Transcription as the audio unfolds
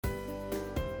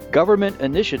government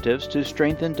initiatives to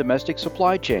strengthen domestic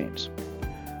supply chains.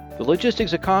 The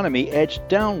logistics economy edged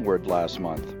downward last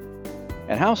month.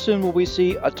 And how soon will we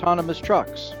see autonomous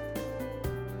trucks?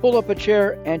 Pull up a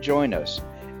chair and join us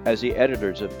as the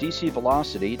editors of DC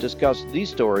Velocity discuss these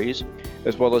stories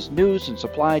as well as news and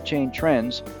supply chain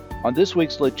trends on this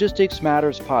week's Logistics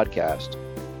Matters podcast.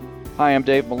 Hi, I'm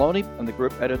Dave Maloney. I'm the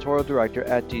Group Editorial Director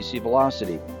at DC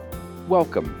Velocity.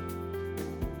 Welcome.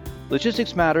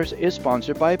 Logistics Matters is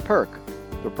sponsored by PERC,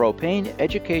 the Propane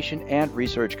Education and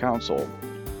Research Council.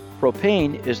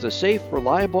 Propane is the safe,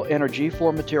 reliable energy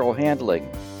for material handling.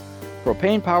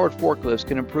 Propane-powered forklifts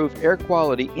can improve air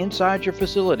quality inside your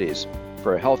facilities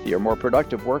for a healthier, more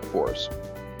productive workforce.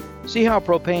 See how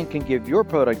propane can give your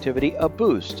productivity a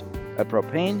boost at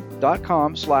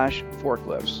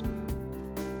propane.com/forklifts.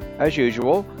 As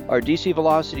usual, our DC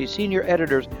Velocity senior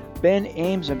editors Ben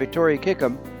Ames and Victoria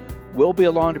Kickham will be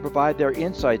along to provide their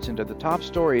insights into the top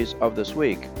stories of this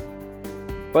week.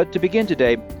 But to begin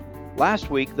today, last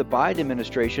week the Biden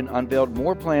administration unveiled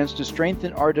more plans to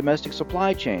strengthen our domestic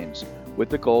supply chains with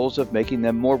the goals of making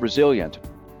them more resilient.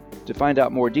 To find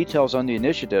out more details on the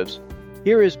initiatives,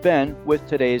 here is Ben with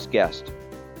today's guest.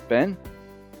 Ben?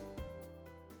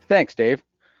 Thanks, Dave.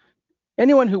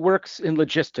 Anyone who works in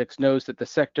logistics knows that the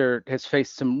sector has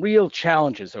faced some real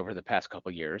challenges over the past couple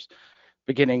of years,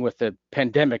 beginning with the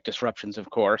pandemic disruptions, of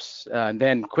course, and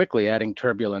then quickly adding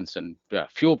turbulence and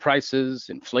fuel prices,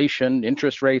 inflation,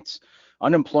 interest rates,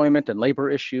 unemployment and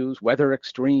labor issues, weather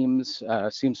extremes,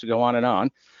 seems to go on and on.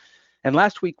 And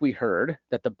last week we heard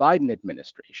that the Biden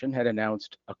administration had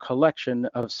announced a collection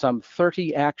of some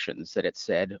 30 actions that it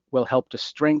said will help to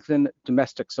strengthen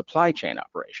domestic supply chain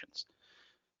operations.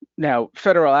 Now,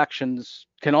 federal actions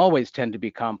can always tend to be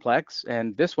complex,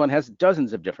 and this one has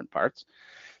dozens of different parts.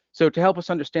 So to help us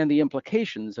understand the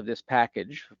implications of this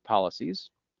package of policies,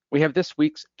 we have this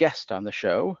week's guest on the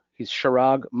show. He's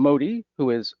Chirag Modi, who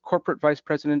is Corporate Vice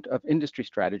President of Industry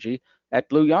Strategy at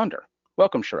Blue Yonder.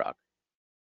 Welcome, Chirag.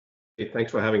 Hey,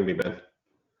 thanks for having me, Ben.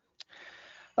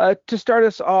 To start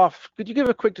us off, could you give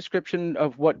a quick description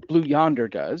of what Blue Yonder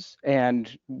does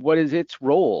and what is its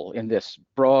role in this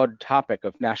broad topic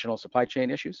of national supply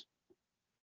chain issues?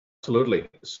 Absolutely.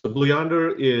 So Blue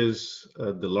Yonder is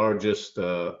the largest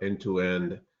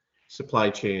end-to-end supply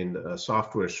chain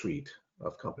software suite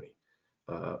of company.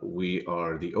 We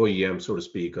are the OEM, so to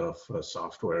speak, of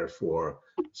software for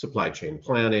supply chain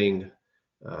planning.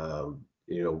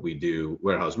 We do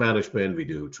warehouse management, we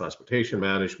do transportation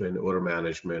management, order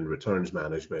management, returns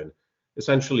management,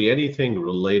 essentially anything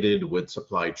related with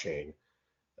supply chain.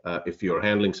 If you're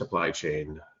handling supply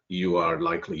chain, you are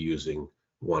likely using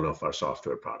one of our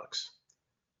software products.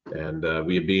 And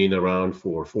we've been around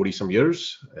for 40 some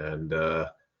years, and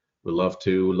we love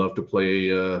to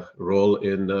play a role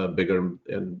in bigger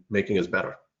and making us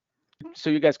better.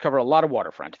 So you guys cover a lot of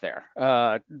waterfront there.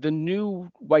 The new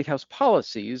White House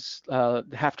policies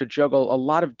have to juggle a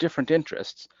lot of different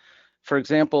interests. For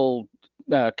example,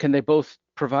 can they both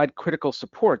provide critical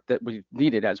support that we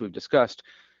needed, as we've discussed,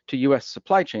 to U.S.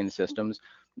 supply chain systems,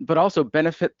 but also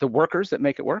benefit the workers that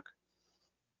make it work?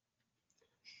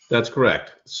 That's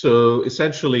correct. So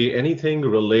essentially anything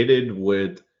related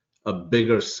with a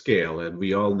bigger scale, and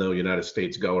we all know United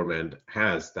States government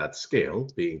has that scale,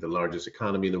 being the largest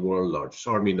economy in the world, largest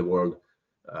army in the world.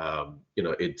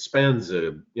 It spends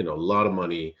a lot of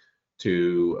money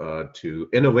to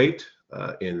innovate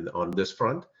on this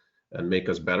front and make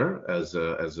us better as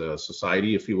a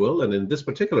society, if you will. And in this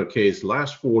particular case,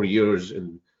 last 4 years,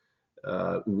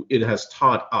 it has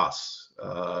taught us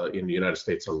in the United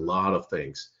States a lot of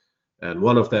things, and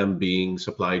one of them being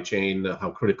supply chain, how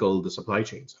critical the supply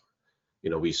chains are.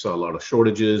 We saw a lot of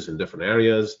shortages in different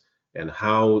areas and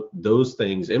how those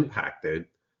things impacted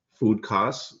food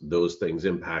costs, those things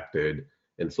impacted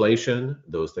inflation,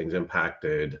 those things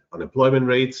impacted unemployment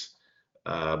rates.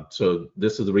 So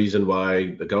this is the reason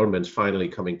why the government's finally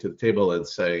coming to the table and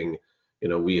saying,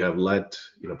 we have let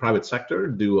private sector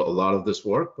do a lot of this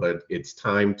work, but it's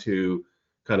time to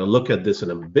kind of look at this in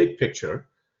a big picture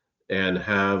and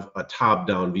have a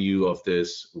top-down view of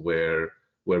this where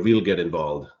we'll get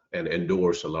involved and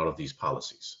endorse a lot of these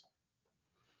policies.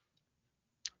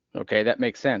 Okay, that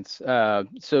makes sense.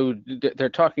 So they're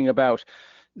talking about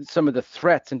some of the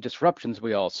threats and disruptions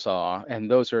we all saw, and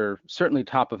those are certainly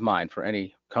top of mind for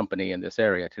any company in this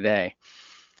area today.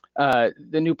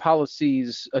 The new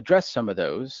policies address some of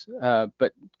those,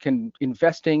 but can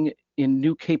investing in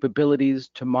new capabilities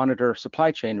to monitor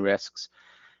supply chain risks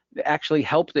actually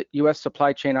help that U.S.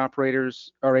 supply chain operators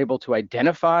are able to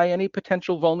identify any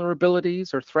potential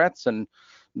vulnerabilities or threats and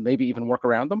maybe even work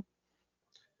around them?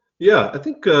 Yeah, I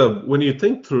think when you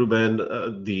think through, Ben,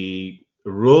 the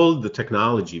role the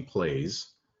technology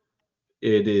plays,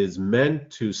 it is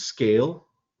meant to scale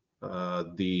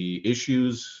the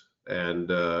issues,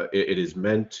 and it is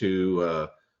meant to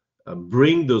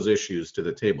bring those issues to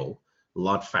the table a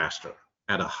lot faster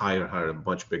at a higher,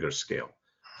 much bigger scale.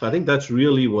 So I think that's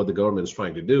really what the government's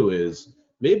trying to do is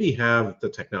maybe have the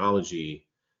technology,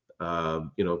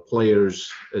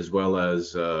 players as well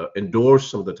as endorse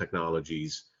some of the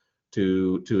technologies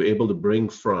to able to bring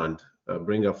up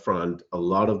front a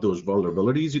lot of those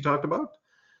vulnerabilities you talked about,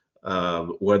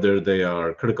 whether they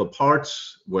are critical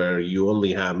parts where you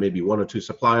only have maybe one or two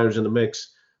suppliers in the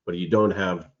mix, but you don't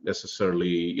have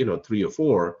necessarily, three or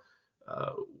four.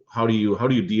 Uh, how do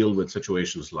you deal with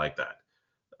situations like that?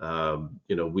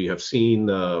 We have seen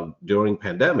during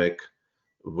pandemic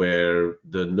where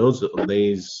the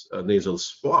nasal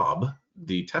swab,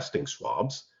 the testing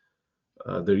swabs,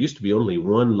 there used to be only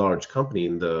one large company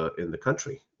in the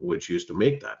country which used to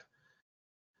make that,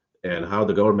 and how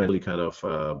the government really kind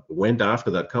of went after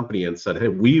that company and said, hey,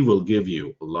 we will give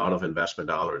you a lot of investment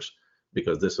dollars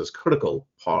because this is critical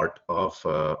part of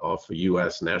a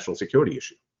U.S. national security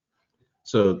issue.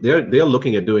 So they're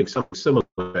looking at doing something similar,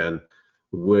 and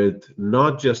with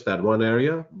not just that one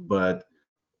area, but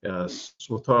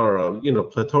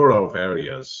plethora of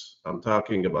areas. I'm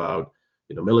talking about,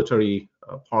 military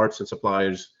parts and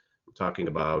suppliers. I'm talking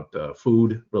about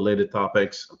food-related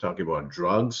topics. I'm talking about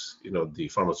drugs, the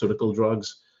pharmaceutical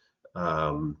drugs.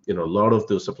 A lot of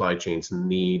those supply chains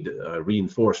need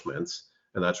reinforcements,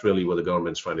 and that's really what the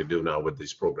government's trying to do now with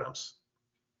these programs.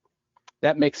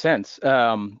 That makes sense.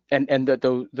 And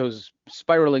those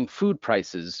spiraling food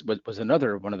prices was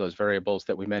another one of those variables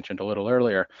that we mentioned a little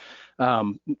earlier.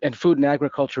 And food and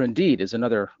agriculture indeed is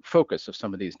another focus of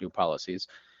some of these new policies.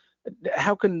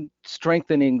 How can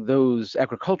strengthening those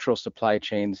agricultural supply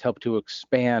chains help to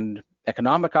expand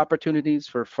economic opportunities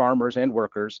for farmers and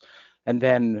workers, and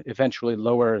then eventually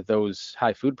lower those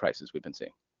high food prices we've been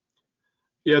seeing?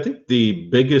 Yeah, I think the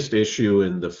biggest issue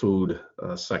in the food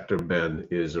sector, Ben,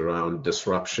 is around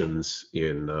disruptions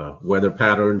in weather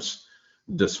patterns,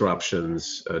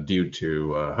 disruptions due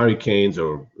to hurricanes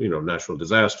or natural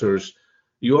disasters.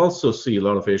 You also see a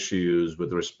lot of issues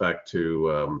with respect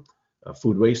to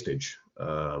food wastage.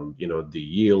 The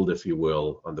yield, if you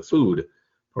will, on the food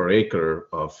per acre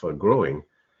of growing.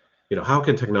 How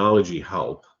can technology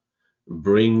help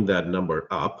bring that number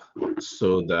up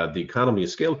so that the economy of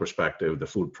scale perspective, the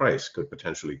food price could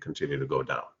potentially continue to go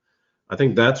down? I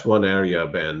think that's one area,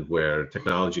 Ben, where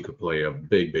technology could play a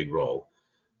big, big role.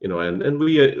 And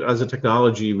we, as a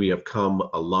technology, we have come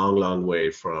a long, long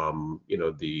way from,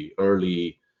 the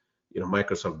early,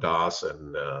 Microsoft DOS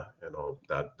and,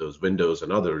 those Windows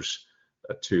and others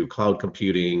to cloud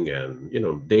computing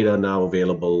and, data now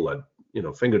available at,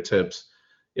 fingertips.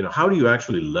 How do you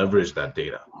actually leverage that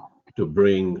data to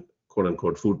bring quote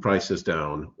unquote food prices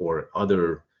down or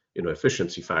other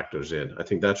efficiency factors in? I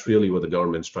think that's really what the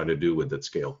government's trying to do with that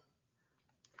scale.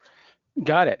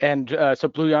 Got it. And so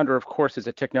Blue Yonder, of course, is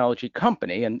a technology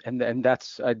company, and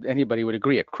that's anybody would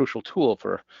agree a crucial tool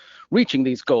for reaching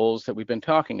these goals that we've been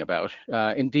talking about.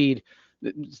 Indeed,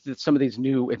 some of these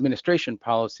new administration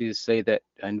policies say that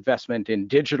investment in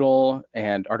digital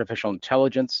and artificial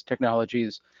intelligence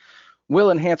technologies will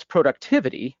enhance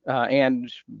productivity and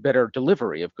better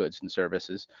delivery of goods and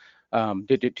services.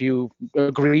 Do you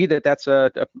agree that that's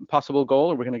a possible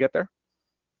goal? Are we going to get there?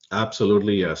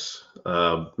 Absolutely, yes.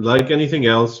 Like anything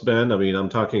else, Ben, I mean, I'm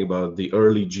talking about the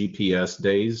early GPS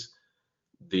days.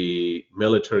 The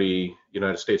military,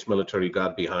 United States military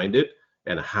got behind it,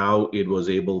 and how it was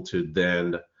able to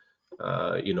then,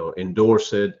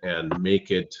 endorse it and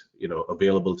make it,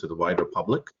 available to the wider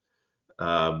public.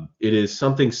 It is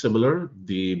something similar.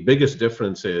 The biggest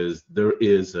difference is there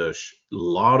is a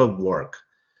lot of work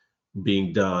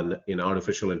being done in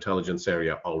artificial intelligence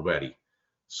area already.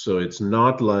 So it's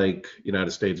not like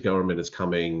United States government is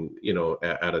coming,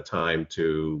 at a time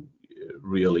to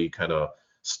really kind of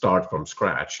start from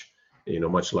scratch,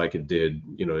 much like it did,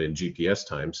 in GPS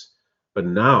times. But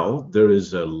now there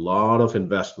is a lot of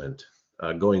investment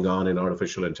going on in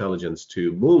artificial intelligence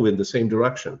to move in the same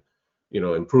direction,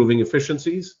 improving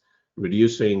efficiencies,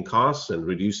 reducing costs, and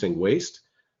reducing waste,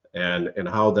 and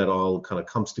how that all kind of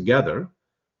comes together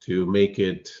to make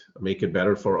it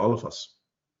better for all of us.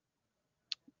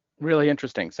 Really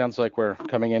interesting. Sounds like we're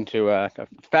coming into a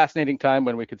fascinating time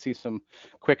when we could see some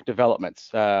quick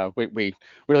developments. We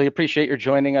really appreciate your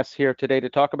joining us here today to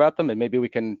talk about them, and maybe we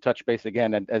can touch base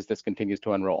again as this continues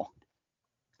to unroll.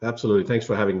 Absolutely. Thanks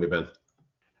for having me, Ben.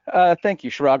 Thank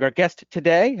you, Chirag. Our guest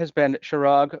today has been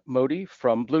Chirag Modi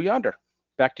from Blue Yonder.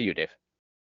 Back to you, Dave.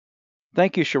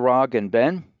 Thank you, Chirag and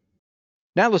Ben.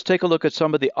 Now let's take a look at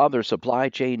some of the other supply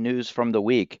chain news from the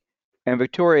week. And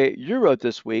Victoria, you wrote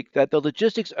this week that the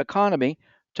logistics economy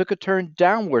took a turn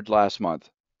downward last month.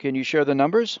 Can you share the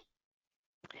numbers?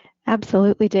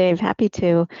 Absolutely, Dave. Happy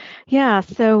to. Yeah,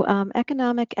 so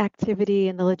economic activity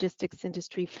in the logistics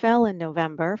industry fell in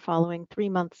November following 3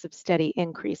 months of steady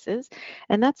increases.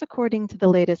 And that's according to the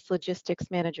latest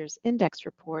Logistics Managers Index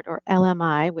report, or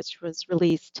LMI, which was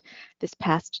released this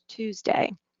past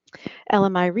Tuesday.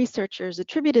 LMI researchers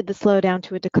attributed the slowdown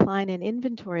to a decline in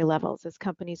inventory levels as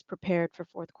companies prepared for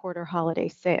fourth quarter holiday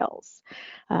sales.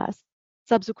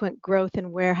 Subsequent growth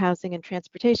in warehousing and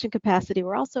transportation capacity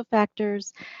were also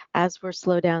factors, as were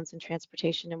slowdowns in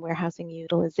transportation and warehousing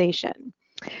utilization.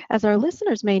 As our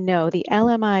listeners may know, the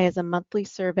LMI is a monthly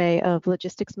survey of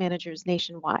logistics managers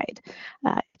nationwide.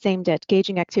 It's aimed at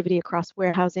gauging activity across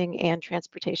warehousing and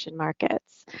transportation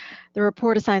markets. The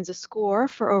report assigns a score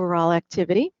for overall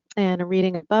activity, and a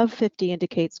reading above 50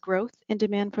 indicates growth in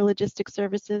demand for logistics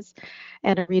services,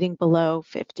 and a reading below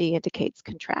 50 indicates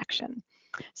contraction.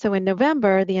 So in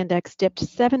November, the index dipped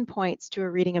 7 points to a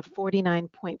reading of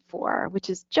 49.4, which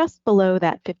is just below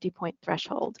that 50-point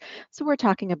threshold. So we're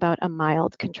talking about a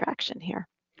mild contraction here.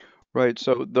 Right.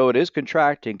 So though it is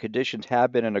contracting, conditions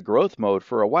have been in a growth mode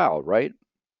for a while, right?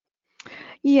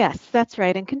 Yes, that's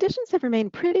right. And conditions have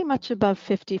remained pretty much above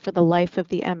 50 for the life of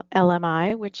the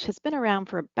LMI, which has been around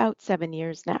for about 7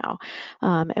 years now.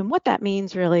 And what that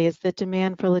means really is that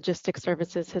demand for logistics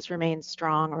services has remained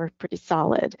strong or pretty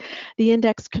solid. The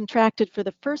index contracted for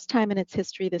the first time in its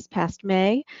history this past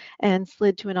May and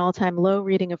slid to an all-time low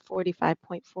reading of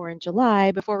 45.4 in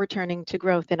July before returning to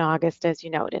growth in August, as you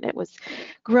noted. It was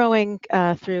growing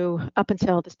through up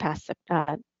until this past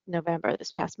November,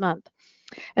 this past month.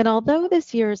 And although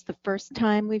this year is the first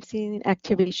time we've seen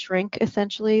activity shrink,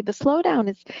 essentially, the slowdown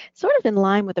is sort of in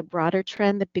line with a broader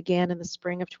trend that began in the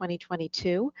spring of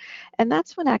 2022. And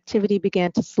that's when activity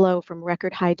began to slow from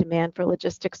record high demand for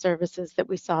logistics services that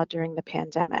we saw during the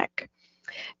pandemic.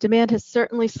 Demand has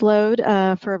certainly slowed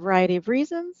for a variety of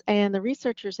reasons, and the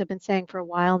researchers have been saying for a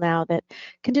while now that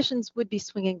conditions would be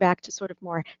swinging back to sort of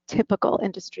more typical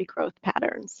industry growth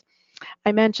patterns.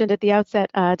 I mentioned at the outset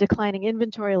declining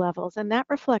inventory levels, and that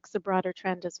reflects a broader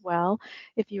trend as well.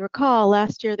 If you recall,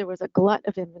 last year there was a glut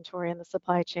of inventory in the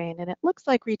supply chain, and it looks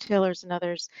like retailers and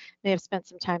others may have spent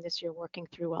some time this year working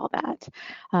through all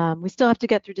that. We still have to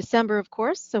get through December, of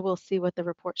course, so we'll see what the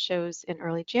report shows in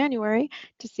early January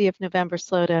to see if November's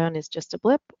slowdown is just a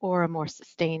blip or a more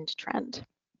sustained trend.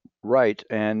 Right.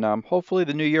 And hopefully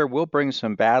the new year will bring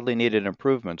some badly needed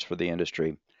improvements for the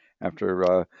industry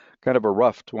after kind of a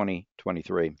rough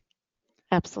 2023.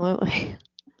 Absolutely.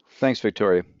 Thanks,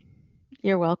 Victoria.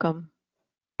 You're welcome.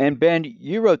 And Ben,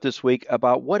 you wrote this week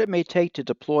about what it may take to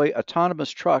deploy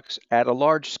autonomous trucks at a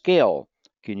large scale.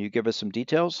 Can you give us some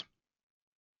details?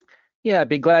 Yeah, I'd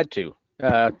be glad to.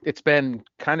 It's been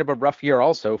kind of a rough year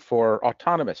also for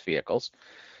autonomous vehicles.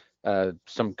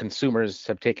 Some consumers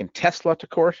have taken Tesla to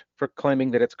court for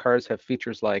claiming that its cars have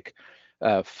features like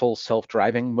full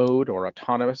self-driving mode or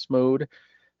autonomous mode.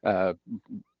 The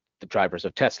drivers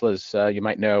of Teslas, you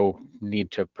might know,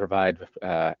 need to provide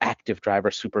active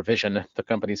driver supervision, the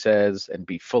company says, and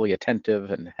be fully attentive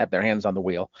and have their hands on the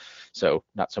wheel. So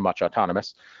not so much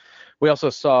autonomous. We also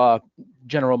saw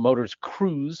General Motors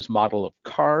Cruise model of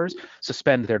cars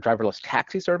suspend their driverless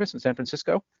taxi service in San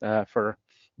Francisco for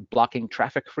blocking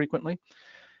traffic frequently.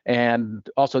 And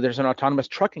also there's an autonomous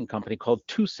trucking company called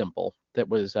Too Simple that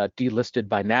was delisted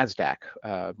by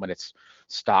NASDAQ when its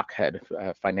stock had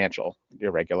financial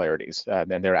irregularities. And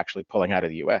they're actually pulling out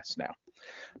of the US now.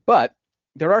 But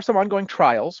there are some ongoing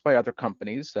trials by other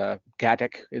companies.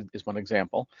 Gatik is one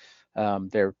example.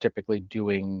 They're typically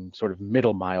doing sort of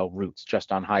middle mile routes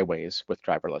just on highways with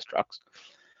driverless trucks.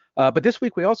 But this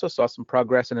week we also saw some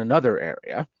progress in another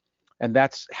area, and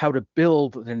that's how to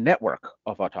build the network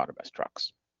of autonomous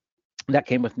trucks. That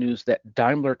came with news that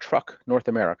Daimler Truck North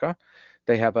America,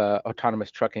 they have an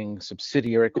autonomous trucking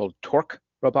subsidiary called Torque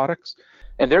Robotics,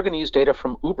 and they're going to use data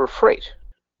from Uber Freight,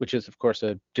 which is, of course,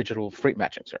 a digital freight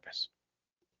matching service.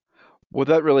 Well,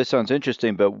 that really sounds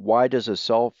interesting, but why does a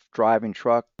self-driving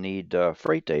truck need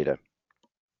freight data?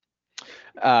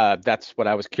 That's what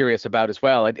I was curious about as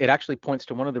well. It actually points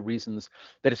to one of the reasons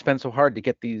that it's been so hard to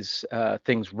get these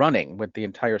things running with the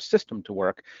entire system to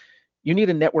work. You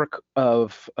need a network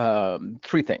of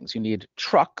three things. You need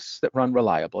trucks that run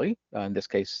reliably. In this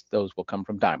case, those will come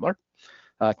from Daimler.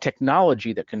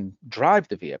 Technology that can drive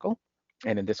the vehicle.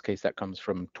 And in this case, that comes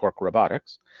from Torque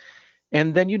Robotics.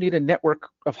 And then you need a network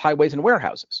of highways and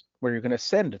warehouses where you're going to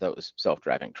send those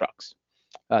self-driving trucks.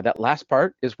 That last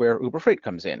part is where Uber Freight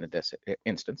comes in this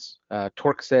instance.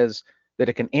 Torque says that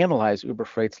it can analyze Uber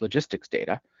Freight's logistics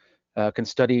data, can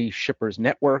study shippers'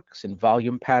 networks and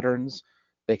volume patterns.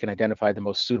 They can identify the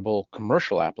most suitable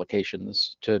commercial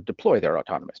applications to deploy their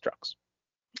autonomous trucks.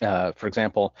 For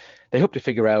example, they hope to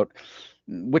figure out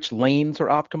which lanes are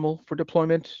optimal for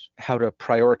deployment, how to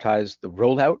prioritize the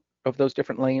rollout of those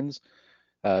different lanes.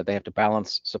 They have to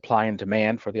balance supply and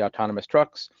demand for the autonomous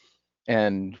trucks,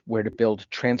 and where to build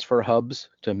transfer hubs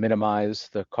to minimize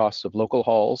the costs of local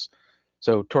hauls.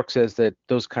 So Torque says that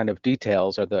those kind of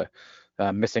details are the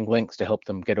missing links to help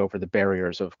them get over the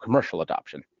barriers of commercial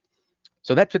adoption.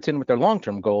 So that fits in with their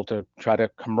long-term goal to try to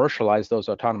commercialize those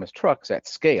autonomous trucks at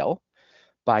scale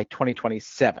by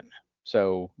 2027.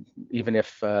 So even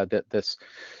if this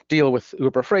deal with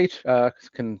Uber Freight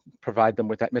can provide them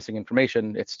with that missing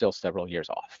information, it's still several years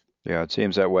off. Yeah, it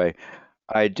seems that way.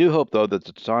 I do hope, though, that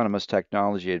the autonomous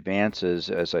technology advances,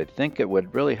 as I think it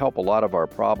would really help a lot of our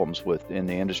problems within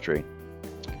the industry.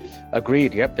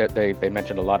 Agreed. Yep, they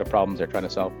mentioned a lot of problems they're trying to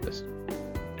solve with this.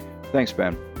 Thanks,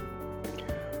 Ben.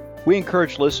 We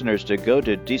encourage listeners to go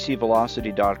to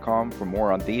dcvelocity.com for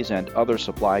more on these and other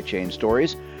supply chain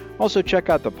stories. Also, check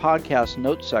out the podcast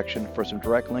notes section for some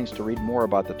direct links to read more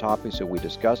about the topics that we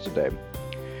discussed today.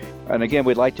 And again,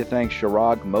 we'd like to thank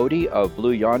Chirag Modi of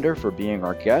Blue Yonder for being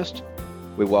our guest.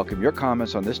 We welcome your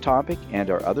comments on this topic and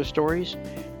our other stories.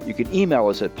 You can email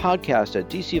us at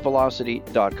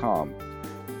podcast@dcvelocity.com.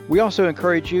 We also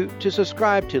encourage you to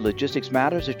subscribe to Logistics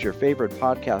Matters at your favorite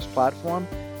podcast platform.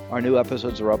 Our new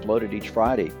episodes are uploaded each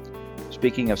Friday.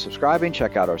 Speaking of subscribing,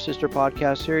 check out our sister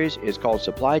podcast series. It's called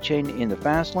Supply Chain in the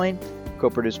Fast Lane,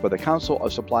 co-produced by the Council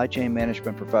of Supply Chain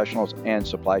Management Professionals and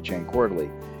Supply Chain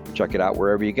Quarterly. Check it out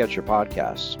wherever you get your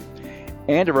podcasts.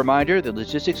 And a reminder that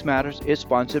Logistics Matters is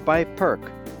sponsored by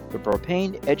PERC, the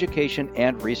Propane Education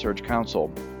and Research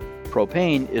Council.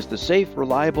 Propane is the safe,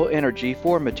 reliable energy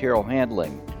for material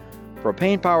handling.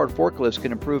 Propane-powered forklifts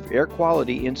can improve air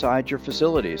quality inside your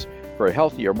facilities for a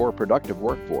healthier, more productive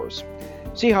workforce.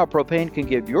 See how propane can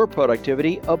give your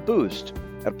productivity a boost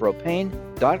at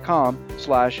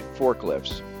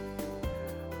propane.com/forklifts.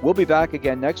 We'll be back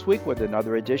again next week with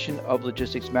another edition of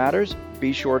Logistics Matters.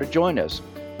 Be sure to join us.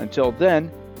 Until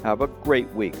then, have a great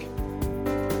week.